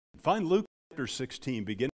Find Luke chapter 16,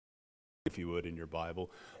 begin, if you would, in your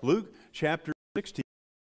Bible. Luke chapter 16,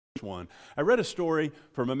 verse 1. I read a story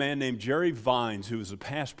from a man named Jerry Vines, who was a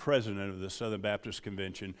past president of the Southern Baptist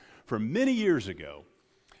Convention from many years ago.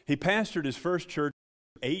 He pastored his first church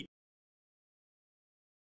 8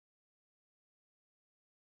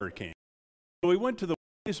 hurricane. So he went to the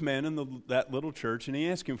wealthiest man in that little church, and he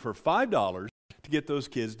asked him for $5 to get those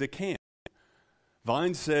kids to camp.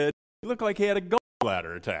 Vines said, he looked like he had a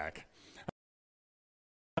gallbladder attack.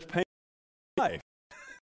 Pain life.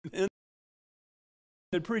 And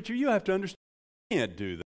said, preacher, you have to understand, you can't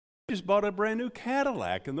do that. I just bought a brand new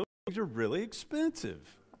Cadillac, and those things are really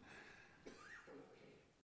expensive.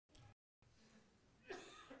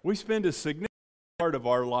 We spend a significant part of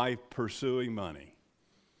our life pursuing money.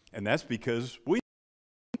 And that's because we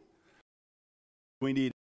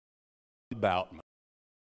need about money.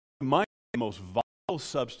 Money is the most vital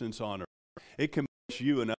substance on earth. It can push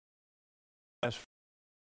you and us.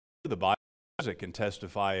 The Bible says it can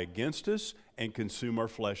testify against us and consume our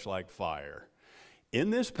flesh like fire.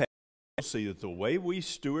 In this passage, you'll see that the way we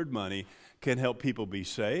steward money can help people be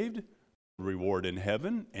saved, reward in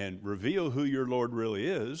heaven, and reveal who your Lord really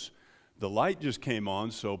is. The light just came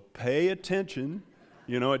on, so pay attention.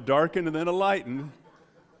 You know, it darkened and then it lightened.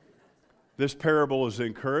 This parable is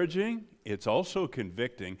encouraging, it's also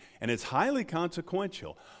convicting, and it's highly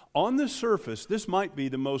consequential. On the surface, this might be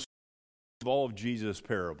the most of all of Jesus'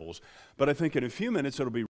 parables, but I think in a few minutes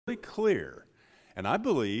it'll be really clear. And I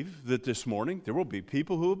believe that this morning there will be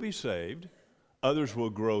people who will be saved, others will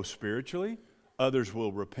grow spiritually, others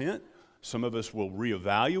will repent, some of us will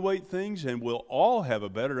reevaluate things, and we'll all have a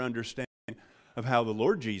better understanding of how the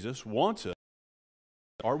Lord Jesus wants us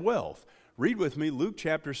our wealth. Read with me Luke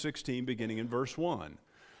chapter 16, beginning in verse 1.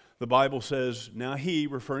 The Bible says, now he,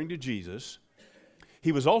 referring to Jesus,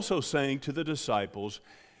 he was also saying to the disciples,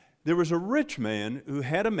 there was a rich man who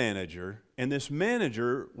had a manager, and this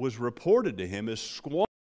manager was reported to him as squandering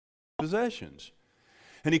possessions.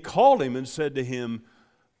 And he called him and said to him,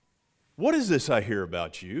 what is this I hear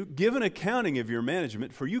about you? Give an accounting of your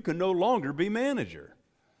management, for you can no longer be manager.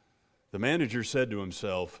 The manager said to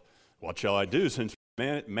himself, what shall I do since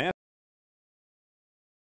I'm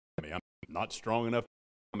not strong enough,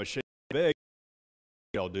 I'm ashamed to beg,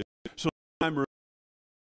 I'll do. So I'm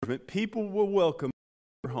people will welcome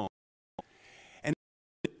your home. And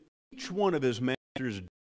each one of his masters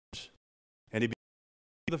does. And he began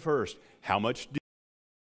the first, how much do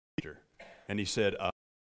you need? And he said,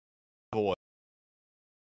 boy,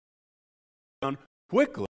 down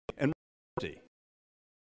quickly and empty.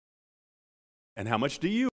 And how much do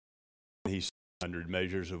you? He said, 100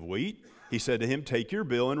 measures of wheat. He said to him, take your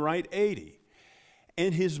bill and write 80.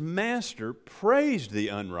 And his master praised the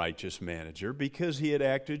unrighteous manager because he had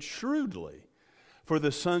acted shrewdly. For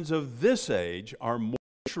the sons of this age are more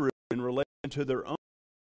shrewd in relation to their own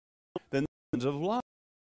than the sons of light.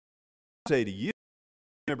 I say to you,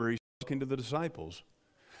 remember he's talking to the disciples,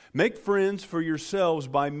 make friends for yourselves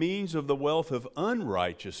by means of the wealth of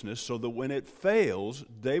unrighteousness, so that when it fails,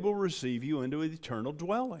 they will receive you into eternal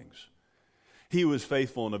dwellings. He who is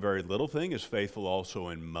faithful in a very little thing is faithful also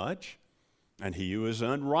in much, and he who is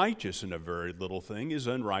unrighteous in a very little thing is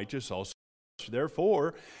unrighteous also in much.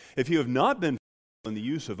 Therefore, if you have not been faithful in the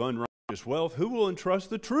use of unrighteous wealth, who will entrust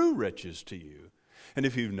the true riches to you? And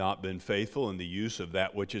if you've not been faithful in the use of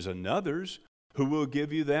that which is another's, who will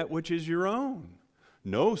give you that which is your own?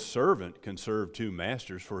 No servant can serve two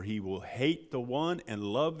masters, for he will hate the one and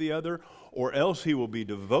love the other, or else he will be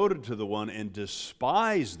devoted to the one and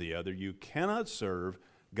despise the other. You cannot serve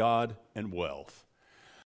God and wealth.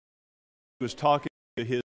 He was talking to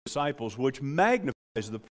his disciples, which magnifies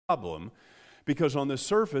the problem, because on the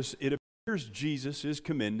surface it appears Jesus is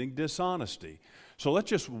commending dishonesty. So let's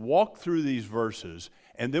just walk through these verses,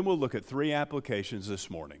 and then we'll look at 3 applications this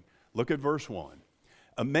morning. Look at verse 1.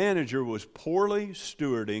 A manager was poorly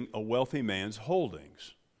stewarding a wealthy man's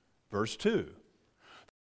holdings. Verse 2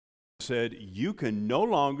 said, you can no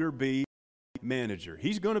longer be manager.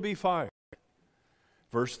 He's going to be fired.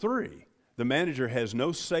 Verse 3, the manager has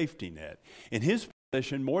no safety net. In his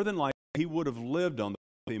position, more than likely, he would have lived on the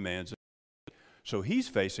wealthy man's estate. So he's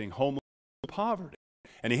facing homelessness and poverty.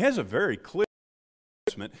 And he has a very clear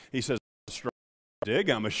assessment. He says,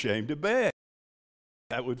 I'm ashamed to beg.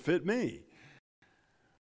 That would fit me.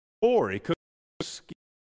 Or he could his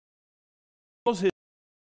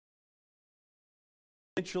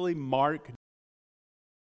essentially mark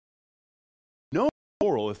no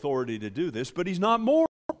moral authority to do this, but he's not moral.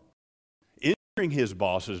 Injuring his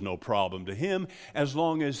boss is no problem to him as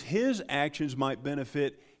long as his actions might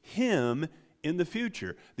benefit him in the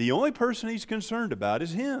future. The only person he's concerned about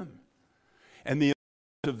is him. And the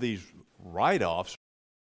of these write-offs,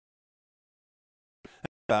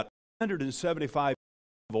 about 175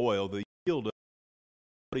 of oil, the yield of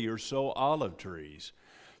 40 or so olive trees.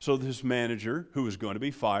 So this manager, who was going to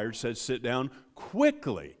be fired, said, sit down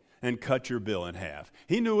quickly and cut your bill in half.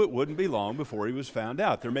 He knew it wouldn't be long before he was found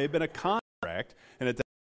out. There may have been a contract, and at that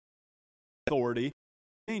authority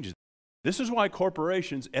changes. This is why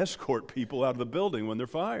corporations escort people out of the building when they're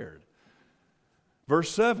fired.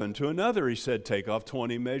 Verse 7, to another he said, take off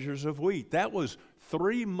 20 measures of wheat. That was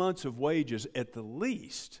 3 months of wages at the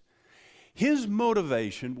least. His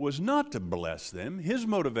motivation was not to bless them. His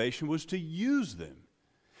motivation was to use them.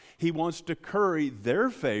 He wants to curry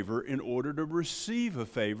their favor in order to receive a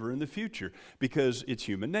favor in the future, because it's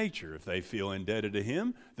human nature. If they feel indebted to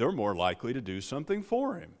him, they're more likely to do something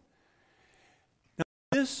for him. Now,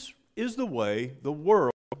 this is the way the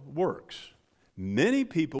world works. Many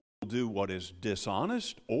people will do what is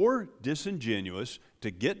dishonest or disingenuous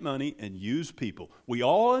to get money and use people. We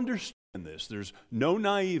all understand this. There's no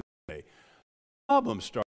naivete. The problem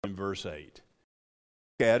starts in verse 8.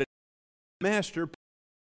 Look at it. Master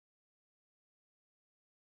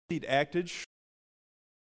he'd acted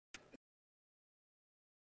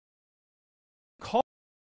causes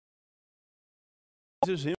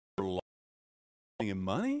him for lying him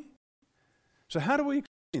money. So how do we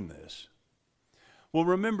explain this? Well,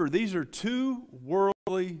 remember, these are two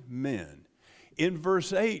worldly men. In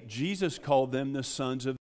verse 8, Jesus called them the sons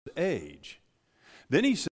of age. Then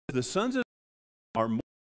he said, the sons of are more.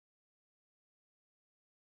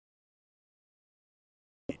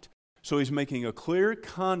 So he's making a clear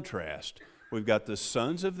contrast. We've got the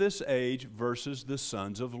sons of this age versus the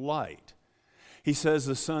sons of light. He says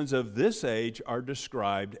the sons of this age are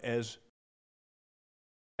described as,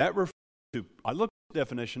 that refers to, I looked the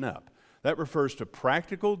definition up, that refers to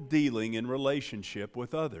practical dealing in relationship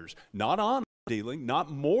with others. Not honest dealing,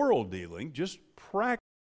 not moral dealing, just practical.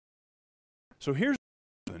 So here's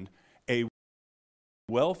what happened. A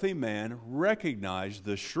wealthy man recognized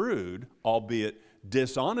the shrewd, albeit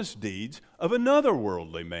dishonest deeds of another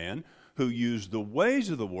worldly man who used the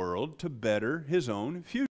ways of the world to better his own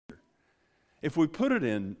future. If we put it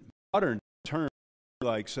in modern terms,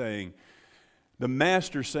 like saying, the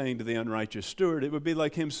master saying to the unrighteous steward, it would be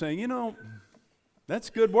like him saying, you know,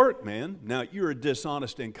 that's good work, man. Now, you're a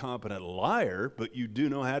dishonest, incompetent liar, but you do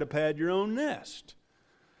know how to pad your own nest.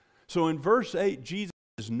 So in verse 8, Jesus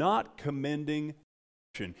is not commending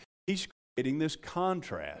action. He's creating this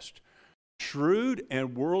contrast. Shrewd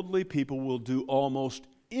and worldly people will do almost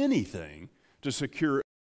anything to secure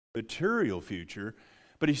a material future,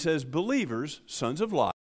 but he says believers, sons of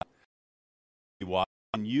light,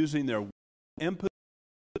 and using their empathy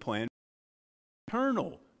plan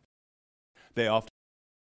eternal. They often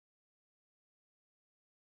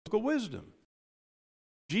have wisdom.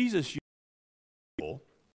 Jesus used people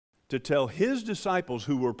to tell his disciples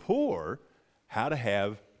who were poor how to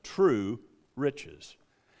have true riches.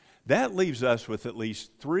 That leaves us with at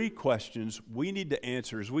least 3 questions we need to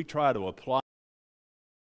answer as we try to apply.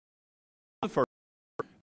 The first,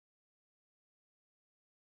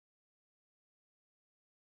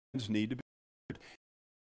 need to be.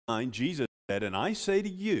 Jesus said, and I say to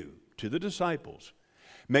you, to the disciples,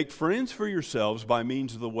 make friends for yourselves by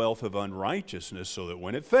means of the wealth of unrighteousness, so that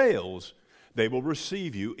when it fails, they will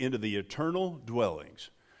receive you into the eternal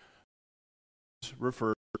dwellings. This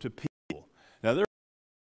refers to people. Now, there are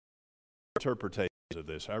interpretations of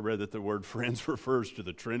this. I read that the word friends refers to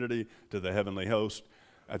the Trinity, to the heavenly host.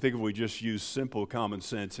 I think if we just use simple common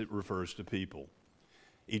sense, it refers to people.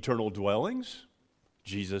 Eternal dwellings,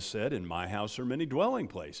 Jesus said, in my house are many dwelling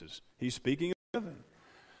places. He's speaking of heaven.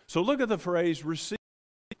 So look at the phrase receive.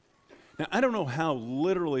 Now, I don't know how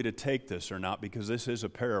literally to take this or not, because this is a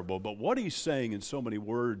parable, but what he's saying in so many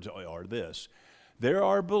words are this. There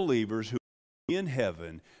are believers who are in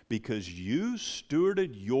heaven because you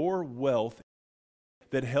stewarded your wealth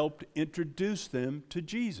that helped introduce them to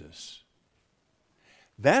Jesus.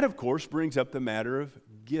 That, of course, brings up the matter of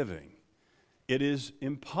giving. It is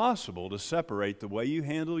impossible to separate the way you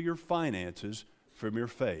handle your finances from your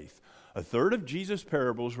faith. A third of Jesus'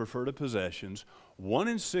 parables refer to possessions. 1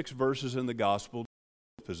 in 6 verses in the gospel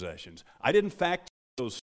possessions. I didn't fact check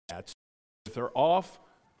those stats. If they're off,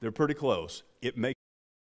 they're pretty close. It makes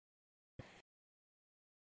it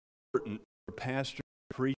important for pastor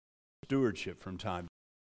to preach stewardship from time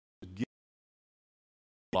to time.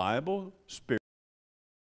 Reliable spirits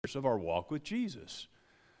of our walk with Jesus.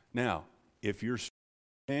 Now, if you're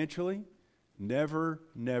financially, never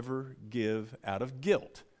give out of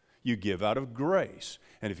guilt. You give out of grace.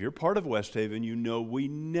 And if you're part of West Haven, you know we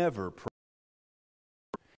never pray.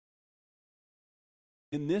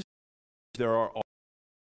 In this, there are all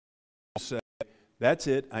who say, that's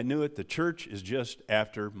it, I knew it, the church is just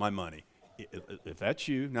after my money. If that's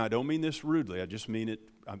you, now I don't mean this rudely, I just mean it,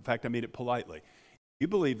 in fact, I mean it politely. If you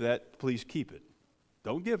believe that, please keep it.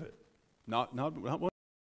 Don't give it. Not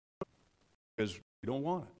because you don't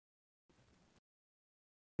want it.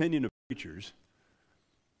 Opinion of preachers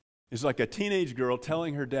is like a teenage girl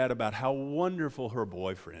telling her dad about how wonderful her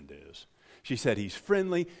boyfriend is. She said he's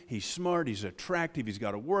friendly, he's smart, he's attractive, he's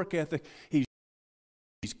got a work ethic, he's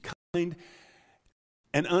kind.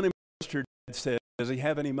 And unimpressed, her dad said, does he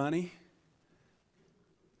have any money?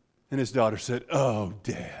 And his daughter said, oh,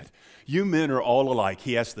 Dad, you men are all alike.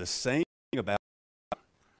 He has the same thing about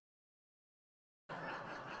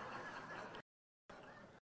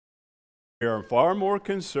We are far more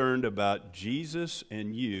concerned about Jesus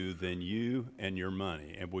and you than you and your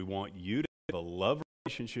money. And we want you to have a love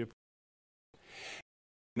relationship.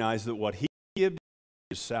 Recognize that what he gives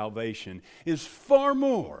is salvation is far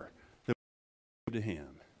more than what we give to him.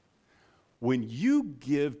 When you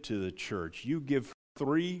give to the church, you give for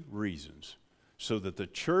 3 reasons. So that the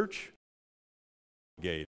church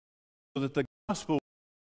gave, so that the gospel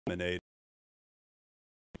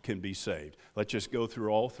can be saved. Let's just go through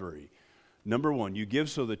all 3. Number 1, you give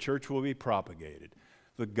so the church will be propagated.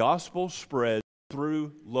 The gospel spreads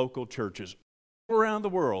through local churches all around the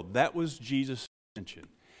world. That was Jesus' intention.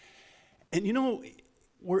 And you know,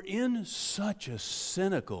 we're in such a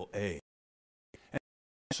cynical age. And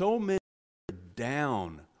so many are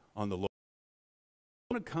down on the Lord.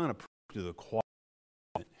 I want to kind of preach to the choir.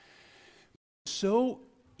 So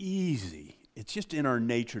easy. It's just in our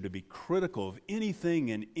nature to be critical of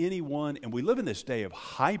anything and anyone, and we live in this day of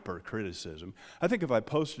hyper-criticism. I think if I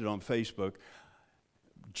posted on Facebook,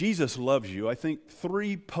 Jesus loves you, I think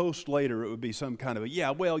 3 posts later it would be some kind of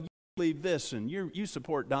yeah, well, you believe this, and you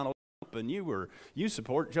support Donald Trump, and you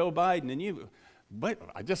support Joe Biden, and but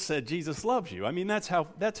I just said Jesus loves you. I mean, that's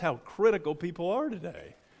how critical people are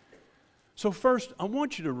today. So first, I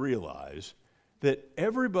want you to realize that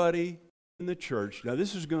everybody in the church, now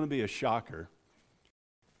this is going to be a shocker,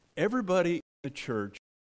 everybody in the church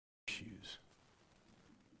has issues.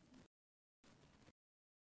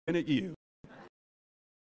 And at you,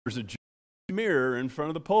 there's a mirror in front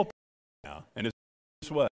of the pulpit now, and it's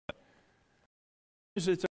what? It's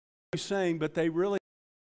a saying, but they really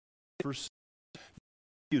for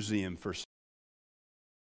museum for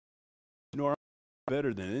nor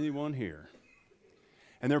better than anyone here.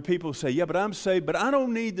 And there are people who say, yeah, but I'm saved, but I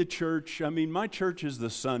don't need the church. I mean, my church is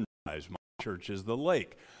the sunrise. My church is the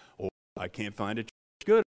lake. Or I can't find a church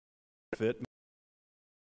good fit.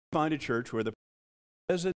 Find a church where the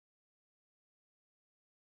president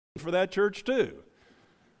for that church too.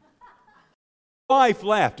 Wife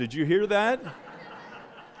laughed. Did you hear that?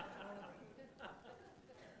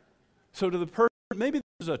 So to the person, maybe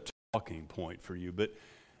this is a talking point for you, but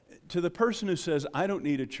to the person who says, I don't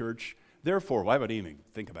need a church, therefore, why would I even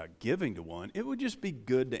think about giving to one? It would just be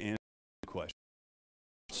good to answer the question.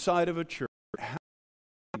 Outside of a church, how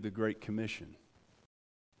is the Great Commission?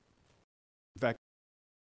 In fact,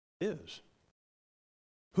 it is.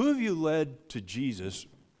 Who have you led to Jesus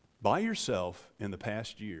by yourself in the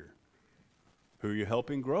past year? Who are you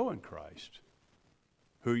helping grow in Christ?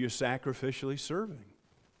 Who are you sacrificially serving?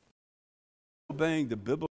 Obeying the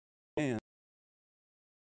biblical command.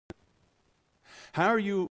 How are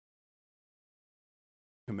you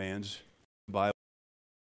commands by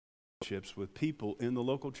relationships with people in the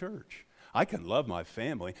local church? I can love my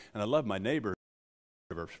family and I love my neighbor,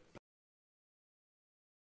 but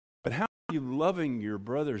how are you loving your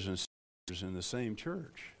brothers and sisters in the same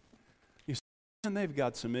church? You see, and they've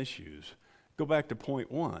got some issues. Go back to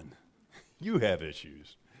point 1. You have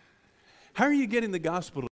issues. How are you getting the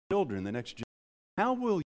gospel to children the next generation? How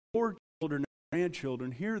will your children and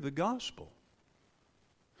grandchildren hear the gospel?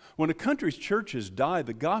 When a country's churches die,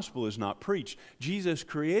 the gospel is not preached. Jesus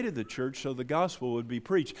created the church so the gospel would be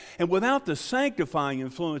preached. And without the sanctifying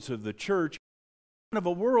influence of the church, what kind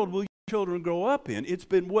of a world will your children grow up in? It's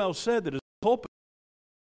been well said that as a pulpit,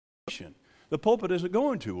 the pulpit isn't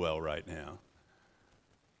going too well right now.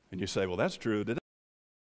 And you say, well, that's true. I'm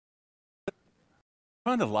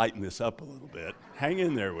trying to lighten this up a little bit. Hang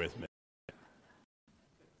in there with me.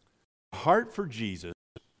 Heart for Jesus,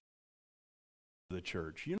 the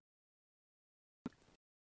church. You know,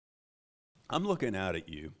 I'm looking out at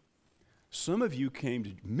you.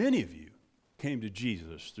 Many of you came to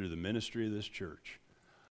Jesus through the ministry of this church.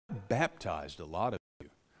 Baptized a lot of you.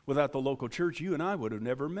 Without the local church, you and I would have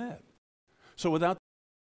never met. So without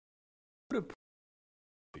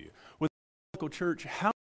local church,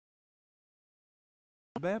 how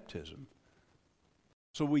baptism?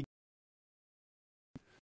 So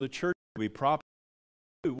the church will be proper.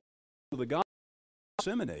 The gospel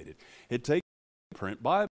disseminated. It takes print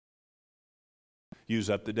Bible.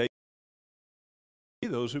 Use up to date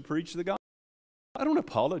those who preach the gospel. I don't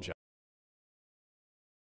apologize.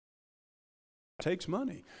 It takes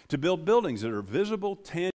money to build buildings that are visible,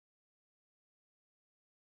 tangible,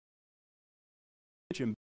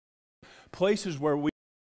 places where we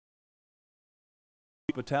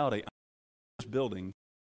hospitality. This building,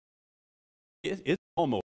 it's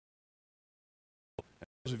almost.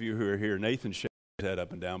 Those of you who are here, Nathan shakes his head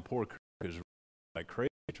up and down. Poor Kirk is like crazy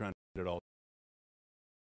trying to get it all.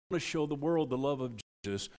 I want to show the world the love of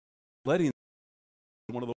Jesus, letting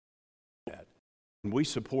one of the that. And we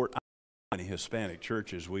support many Hispanic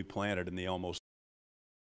churches we planted in the almost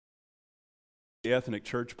the Ethnic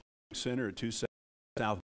Church Center at 270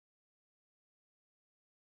 South.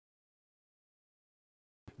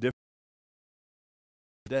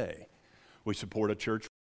 Today, we support a church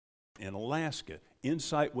in Alaska,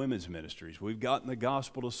 Insight Women's Ministries. We've gotten the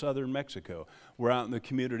gospel to southern Mexico. We're out in the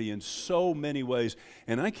community in so many ways,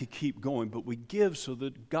 and I could keep going, but we give so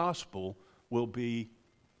the gospel will be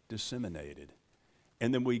disseminated.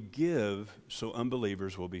 And then we give so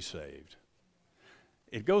unbelievers will be saved.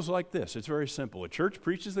 It goes like this. It's very simple. A church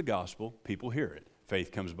preaches the gospel, people hear it.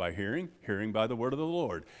 Faith comes by hearing, hearing by the word of the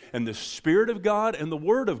Lord. And the Spirit of God and the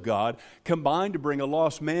Word of God combine to bring a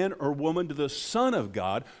lost man or woman to the Son of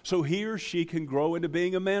God so he or she can grow into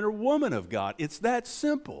being a man or woman of God. It's that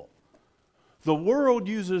simple. The world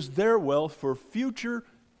uses their wealth for future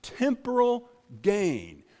temporal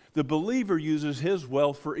gain. The believer uses his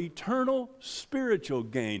wealth for eternal spiritual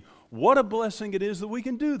gain. What a blessing it is that we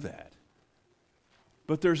can do that.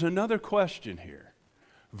 But there's another question here.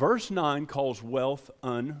 Verse 9 calls wealth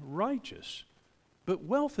unrighteous, but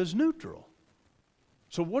wealth is neutral.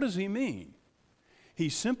 So what does he mean?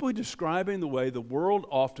 He's simply describing the way the world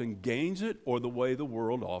often gains it or the way the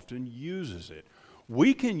world often uses it.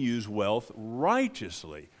 We can use wealth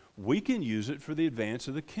righteously. We can use it for the advance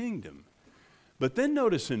of the kingdom. But then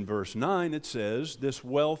notice in verse 9 it says this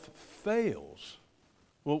wealth fails.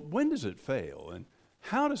 Well, when does it fail and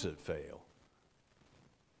how does it fail?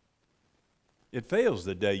 It fails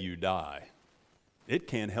the day you die. It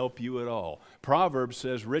can't help you at all. Proverbs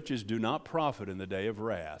says riches do not profit in the day of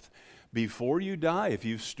wrath. Before you die, if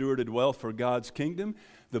you've stewarded well for God's kingdom,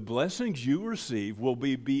 the blessings you receive will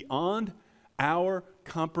be beyond our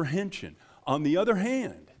comprehension. On the other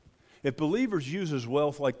hand, if believers uses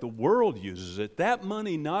wealth like the world uses it, that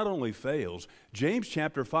money not only fails, James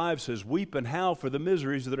chapter 5 says, weep and howl for the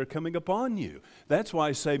miseries that are coming upon you. That's why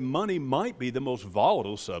I say money might be the most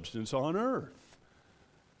volatile substance on earth.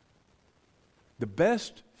 The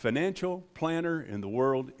best financial planner in the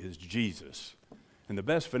world is Jesus. And the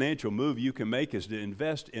best financial move you can make is to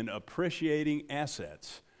invest in appreciating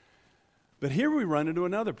assets. But here we run into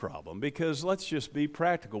another problem because let's just be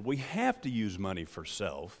practical. We have to use money for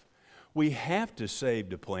self. We have to save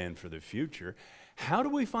to plan for the future. How do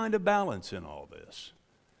we find a balance in all this?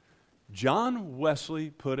 John Wesley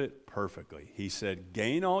put it perfectly. He said,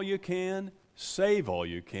 gain all you can, save all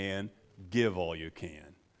you can, give all you can.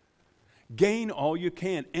 Gain all you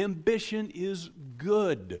can. Ambition is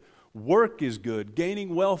good. Work is good.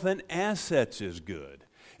 Gaining wealth and assets is good.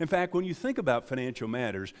 In fact, when you think about financial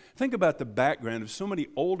matters, think about the background of so many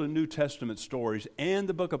Old and New Testament stories and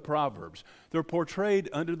the book of Proverbs. They're portrayed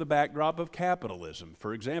under the backdrop of capitalism.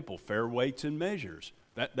 For example, fair weights and measures.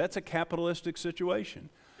 That's a capitalistic situation.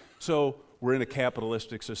 So we're in a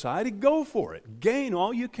capitalistic society. Go for it. Gain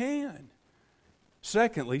all you can.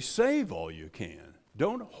 Secondly, save all you can.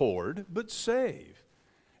 Don't hoard, but save.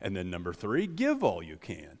 And then number 3, give all you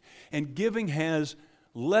can. And giving has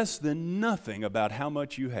less than nothing about how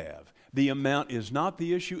much you have. The amount is not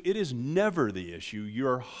the issue. It is never the issue.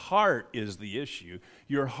 Your heart is the issue.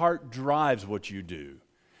 Your heart drives what you do.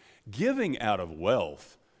 Giving out of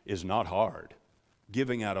wealth is not hard.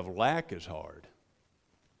 Giving out of lack is hard.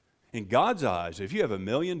 In God's eyes, if you have $1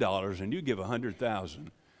 million and you give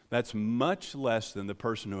 100,000, that's much less than the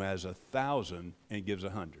person who has 1,000 and gives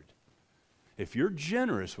 100. If you're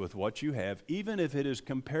generous with what you have, even if it is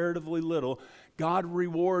comparatively little, God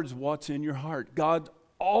rewards what's in your heart. God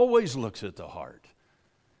always looks at the heart.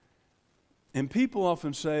 And people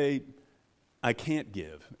often say, I can't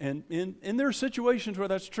give. And there are situations where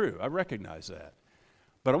that's true. I recognize that.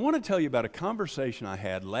 But I want to tell you about a conversation I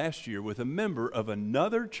had last year with a member of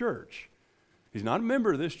another church. He's not a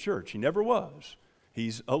member of this church. He never was.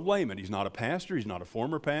 He's a layman. He's not a pastor. He's not a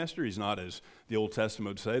former pastor. He's not, as the Old Testament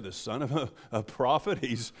would say, the son of a prophet.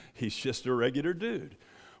 He's just a regular dude.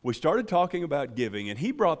 We started talking about giving, and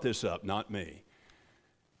he brought this up, not me.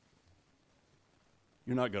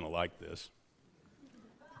 You're not going to like this.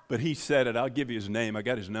 But he said it. I'll give you his name. I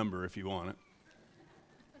got his number if you want it.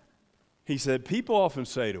 He said, people often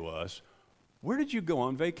say to us, where did you go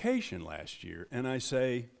on vacation last year? And I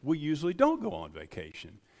say, we usually don't go on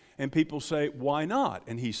vacation. And people say, why not?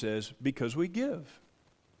 And he says, because we give.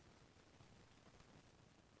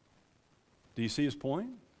 Do you see his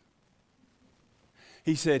point?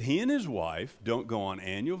 He said he and his wife don't go on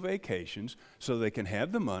annual vacations so they can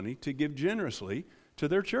have the money to give generously to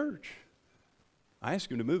their church. I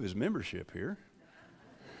asked him to move his membership here.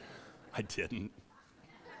 I didn't.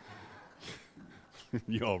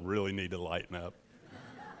 You all really need to lighten up.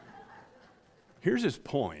 Here's his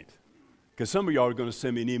point. Because some of y'all are going to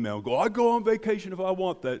send me an email and go, I go on vacation if I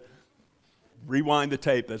want that. Rewind the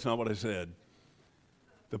tape. That's not what I said.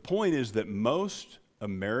 The point is that most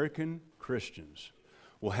American Christians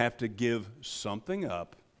will have to give something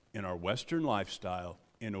up in our Western lifestyle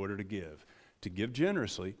in order to give. To give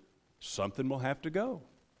generously, something will have to go.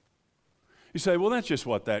 You say, well, that's just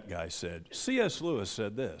what that guy said. C.S. Lewis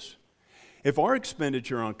said this. If our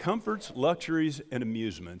expenditure on comforts, luxuries, and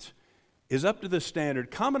amusements is up to the standard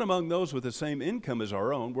common among those with the same income as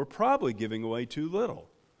our own, we're probably giving away too little.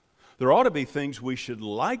 There ought to be things we should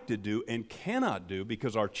like to do and cannot do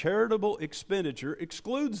because our charitable expenditure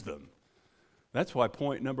excludes them. That's why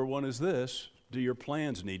point number one is this: do your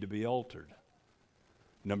plans need to be altered?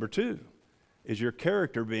 Number two, is your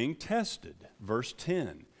character being tested? Verse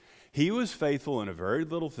 10. He who is faithful in a very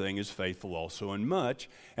little thing is faithful also in much,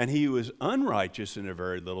 and he who is unrighteous in a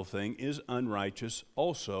very little thing is unrighteous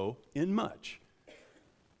also in much.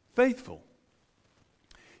 Faithful.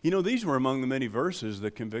 You know, these were among the many verses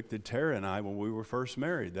that convicted Tara and I when we were first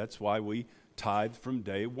married. That's why we tithed from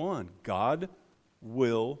day one. God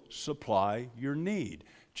will supply your need.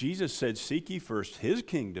 Jesus said, seek ye first his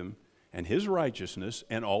kingdom and his righteousness,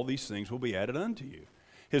 and all these things will be added unto you.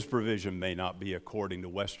 His provision may not be according to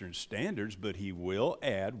Western standards, but he will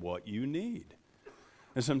add what you need.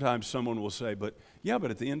 And sometimes someone will say, but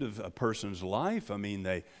at the end of a person's life, I mean,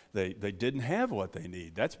 they didn't have what they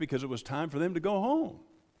need. That's because it was time for them to go home.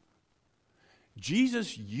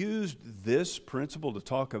 Jesus used this principle to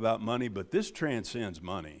talk about money, but this transcends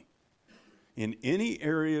money. In any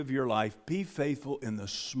area of your life, be faithful in the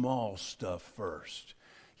small stuff first.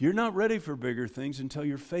 You're not ready for bigger things until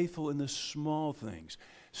you're faithful in the small things.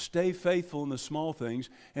 Stay faithful in the small things,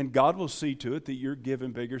 and God will see to it that you're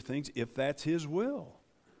given bigger things if that's his will.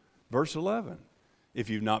 Verse 11, if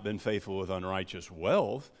you've not been faithful with unrighteous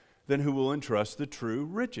wealth, then who will entrust the true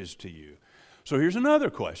riches to you? So here's another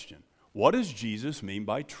question. What does Jesus mean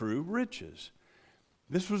by true riches?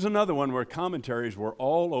 This was another one where commentaries were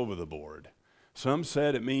all over the board. Some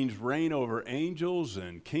said it means reign over angels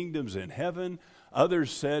and kingdoms in heaven.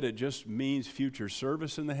 Others said it just means future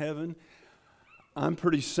service in the heaven. I'm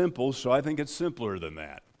pretty simple, so I think it's simpler than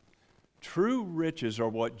that. True riches are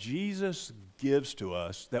what Jesus gives to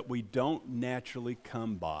us that we don't naturally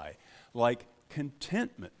come by, like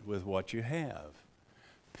contentment with what you have,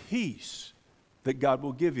 peace that God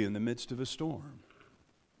will give you in the midst of a storm.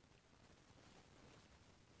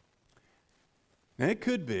 Now, it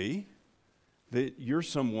could be that you're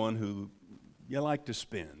someone who you like to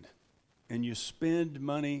spend, and you spend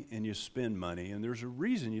money, and there's a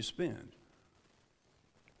reason you spend.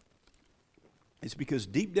 It's because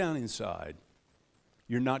deep down inside,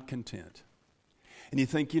 you're not content. And you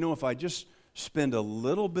think, if I just spend a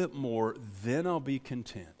little bit more, then I'll be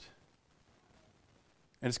content.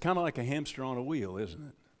 And it's kind of like a hamster on a wheel, isn't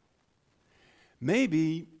it?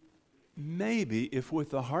 Maybe if with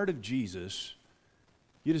the heart of Jesus,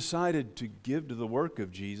 you decided to give to the work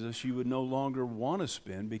of Jesus, you would no longer want to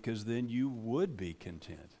spend because then you would be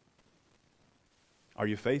content. Are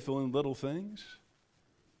you faithful in little things?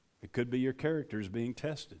 It could be your character is being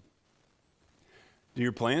tested. Do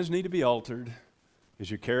your plans need to be altered?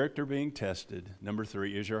 Is your character being tested? Number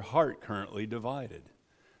 3, is your heart currently divided?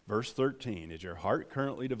 Verse 13, is your heart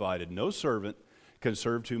currently divided? No servant can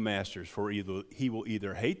serve two masters, for either he will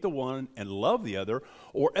either hate the one and love the other,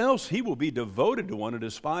 or else he will be devoted to one and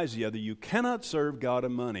despise the other. You cannot serve God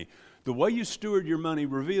and money. The way you steward your money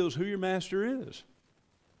reveals who your master is.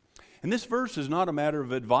 And this verse is not a matter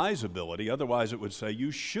of advisability. Otherwise, it would say you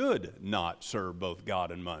should not serve both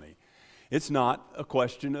God and money. It's not a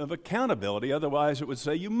question of accountability. Otherwise, it would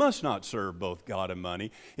say you must not serve both God and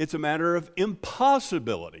money. It's a matter of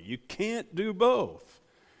impossibility. You can't do both.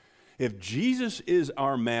 If Jesus is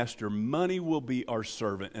our master, money will be our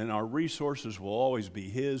servant, and our resources will always be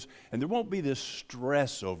his, and there won't be this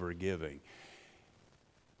stress over giving.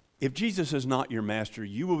 If Jesus is not your master,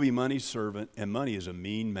 you will be money's servant, and money is a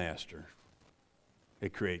mean master.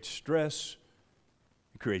 It creates stress,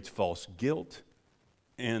 it creates false guilt,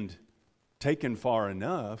 and taken far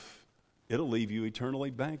enough, it'll leave you eternally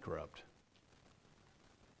bankrupt.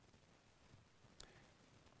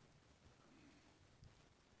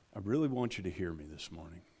 I really want you to hear me this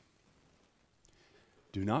morning.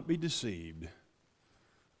 Do not be deceived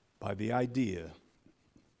by the idea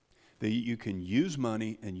that you can use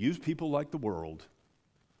money and use people like the world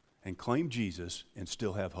and claim Jesus and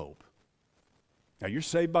still have hope. Now, you're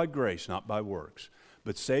saved by grace, not by works.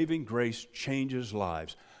 But saving grace changes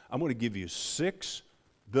lives. I'm going to give you 6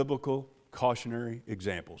 biblical cautionary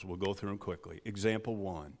examples. We'll go through them quickly. Example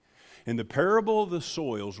 1. In the parable of the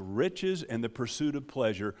soils, riches and the pursuit of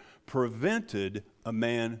pleasure prevented a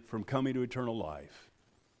man from coming to eternal life.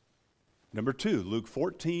 Number 2, Luke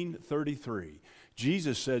 14:33.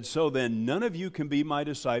 Jesus said, "So then, none of you can be my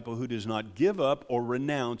disciple who does not give up or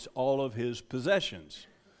renounce all of his possessions."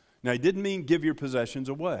 Now, he didn't mean give your possessions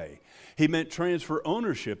away. He meant transfer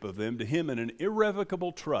ownership of them to him in an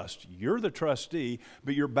irrevocable trust. You're the trustee,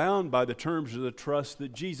 but you're bound by the terms of the trust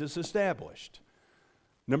that Jesus established.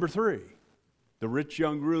 Number 3, the rich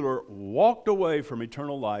young ruler walked away from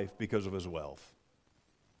eternal life because of his wealth.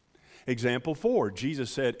 Example 4,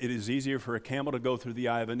 Jesus said, "It is easier for a camel to go through the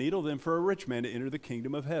eye of a needle than for a rich man to enter the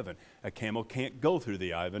kingdom of heaven." A camel can't go through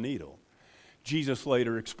the eye of a needle. Jesus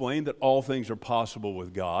later explained that all things are possible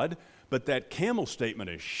with God, but that camel statement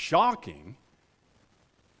is shocking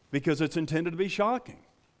because it's intended to be shocking.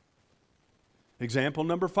 Example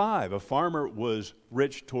number 5, a farmer was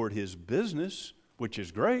rich toward his business, which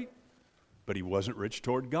is great, but he wasn't rich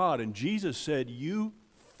toward God. And Jesus said, "You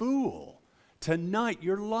fool, tonight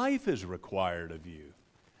your life is required of you."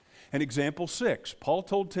 And example 6, Paul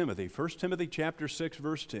told Timothy, 1 Timothy chapter 6,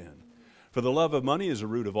 verse 10, "For the love of money is a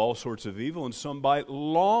root of all sorts of evil, and some by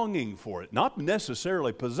longing for it," not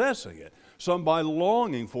necessarily possessing it, "some by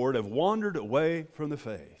longing for it have wandered away from the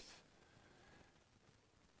faith."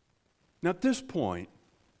 Now at this point,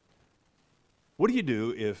 what do you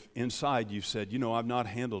do if inside you've said, I've not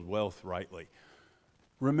handled wealth rightly?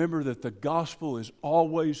 Remember that the gospel is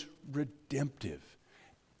always redemptive.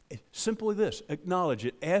 Simply this, acknowledge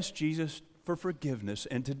it, ask Jesus for forgiveness,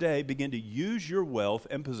 and today begin to use your wealth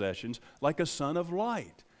and possessions like a son of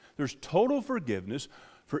light. There's total forgiveness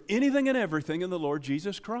for anything and everything in the Lord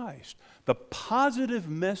Jesus Christ. The positive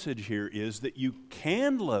message here is that you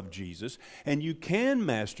can love Jesus, and you can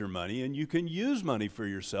master money, and you can use money for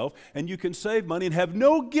yourself, and you can save money and have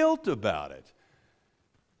no guilt about it.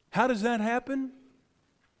 How does that happen?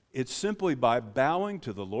 It's simply by bowing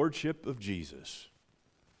to the lordship of Jesus.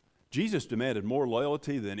 Jesus demanded more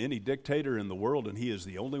loyalty than any dictator in the world, and he is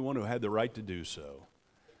the only one who had the right to do so.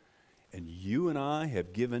 And you and I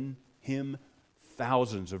have given him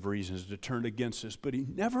thousands of reasons to turn against us, but he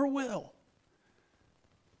never will.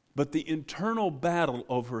 But the internal battle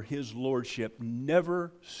over his lordship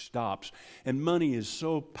never stops. And money is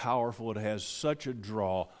so powerful, it has such a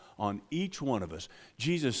draw on each one of us.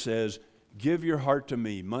 Jesus says, "Give your heart to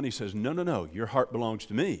me." Money says, no, your heart belongs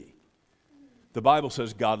to me. The Bible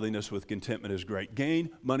says godliness with contentment is great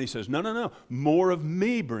gain. Money says, no, more of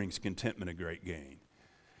me brings contentment and great gain.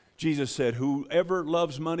 Jesus said, "Whoever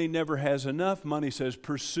loves money never has enough." Money says,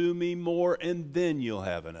 "Pursue me more and then you'll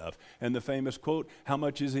have enough." And the famous quote, "How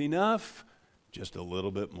much is enough? Just a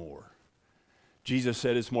little bit more." Jesus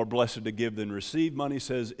said it's more blessed to give than receive. Money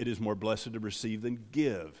says it is more blessed to receive than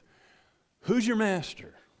give. Who's your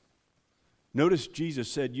master? Notice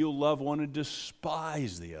Jesus said you'll love one and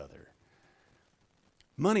despise the other.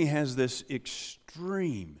 Money has this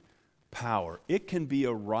extreme power. It can be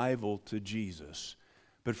a rival to Jesus.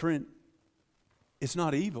 But friend, it's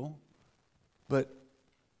not evil, but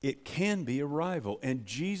it can be a rival. And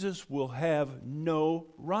Jesus will have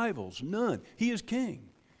no rivals, none. He is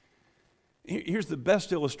king. Here's the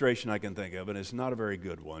best illustration I can think of, and it's not a very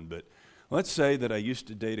good one, but let's say that I used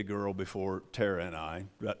to date a girl before Tara and I.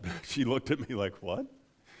 She looked at me like, "What?"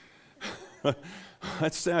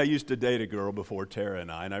 Let's say I used to date a girl before Tara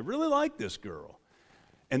and I really liked this girl.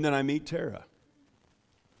 And then I meet Tara.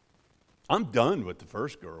 I'm done with the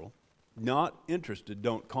first girl. Not interested.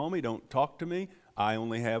 Don't call me. Don't talk to me. I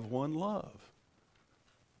only have one love.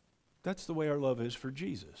 That's the way our love is for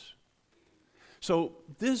Jesus. So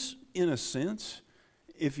this, in a sense,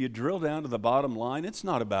 if you drill down to the bottom line, it's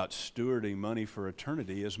not about stewarding money for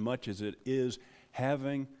eternity as much as it is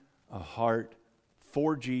having a heart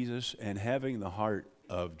for Jesus and having the heart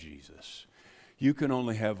of Jesus. You can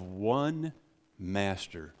only have one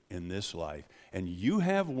master in this life, and you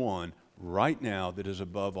have one right now that is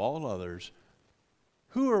above all others.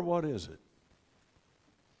 Who or what is it?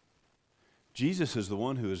 Jesus is the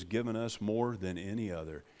one who has given us more than any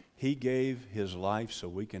other. He gave his life so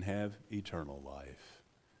we can have eternal life.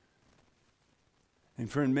 And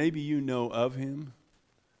friend, maybe you know of him,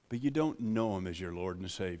 but you don't know him as your Lord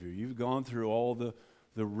and Savior. You've gone through all the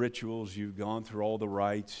rituals, you've gone through all the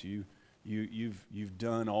rites, you've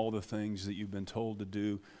done all the things that you've been told to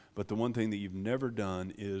do, but the one thing that you've never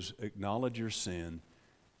done is acknowledge your sin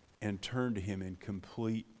and turn to him in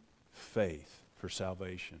complete faith for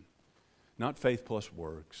salvation. Not faith plus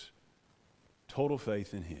works, total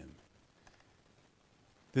faith in him.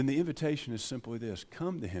 Then the invitation is simply this: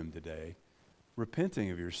 come to him today, repenting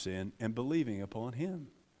of your sin and believing upon him.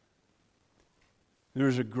 There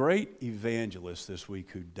was a great evangelist this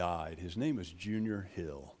week who died. His name was Junior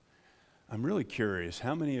Hill. I'm really curious,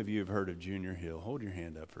 how many of you have heard of Junior Hill? Hold your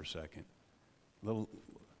hand up for a second.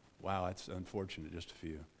 Wow, that's unfortunate, just a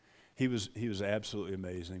few. He was absolutely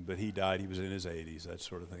amazing, but he died. He was in his 80s. That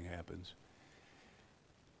sort of thing happens.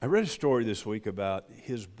 I read a story this week about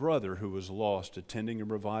his brother who was lost attending a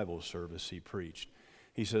revival service he preached.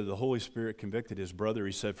 He said the Holy Spirit convicted his brother.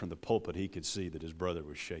 He said from the pulpit he could see that his brother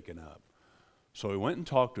was shaken up. So he went and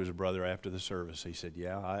talked to his brother after the service. He said,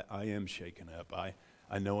 yeah, I am shaken up.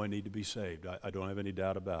 I know I need to be saved. I don't have any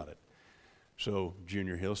doubt about it. So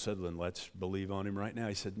Junior Hill said, then let's believe on him right now.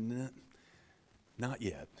 He said, not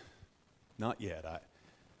yet. Not yet.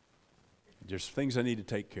 There's things I need to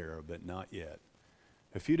take care of, but not yet.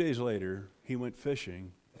 A few days later, he went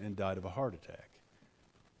fishing and died of a heart attack.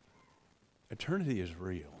 Eternity is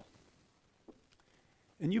real.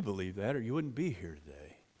 And you believe that, or you wouldn't be here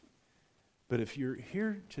today. But if you're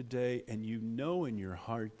here today and you know in your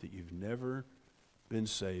heart that you've never been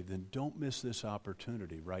saved, then don't miss this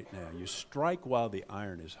opportunity right now. You strike while the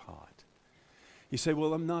iron is hot. You say,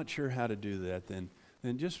 well, I'm not sure how to do that. Then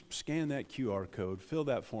just scan that QR code, fill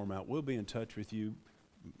that form out. We'll be in touch with you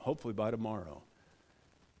hopefully by tomorrow.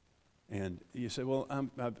 And you say, well,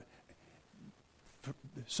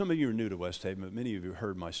 some of you are new to West Haven, but many of you have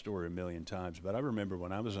heard my story a million times. But I remember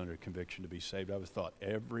when I was under conviction to be saved, I thought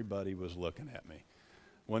everybody was looking at me.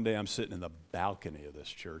 One day I'm sitting in the balcony of this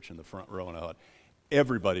church in the front row, and I thought,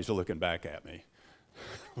 everybody's looking back at me.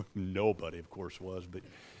 Nobody, of course, was. But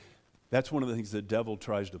that's one of the things the devil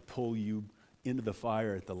tries to pull you into the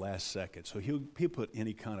fire at the last second. So he'll put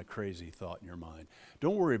any kind of crazy thought in your mind.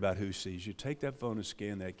 Don't worry about who sees you. Take that phone and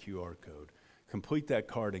scan that QR code. Complete that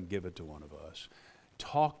card and give it to one of us.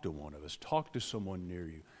 Talk to one of us. Talk to someone near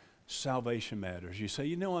you. Salvation matters. You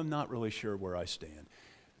say, I'm not really sure where I stand.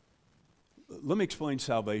 Let me explain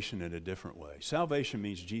salvation in a different way. Salvation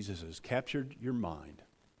means Jesus has captured your mind.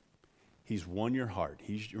 He's won your heart.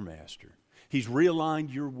 He's your master. He's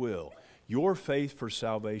realigned your will. Your faith for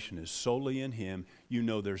salvation is solely in him. You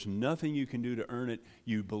know there's nothing you can do to earn it.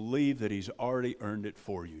 You believe that he's already earned it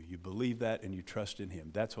for you. You believe that and you trust in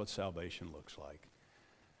him. That's what salvation looks like.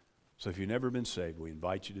 So if you've never been saved, we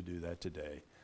invite you to do that today.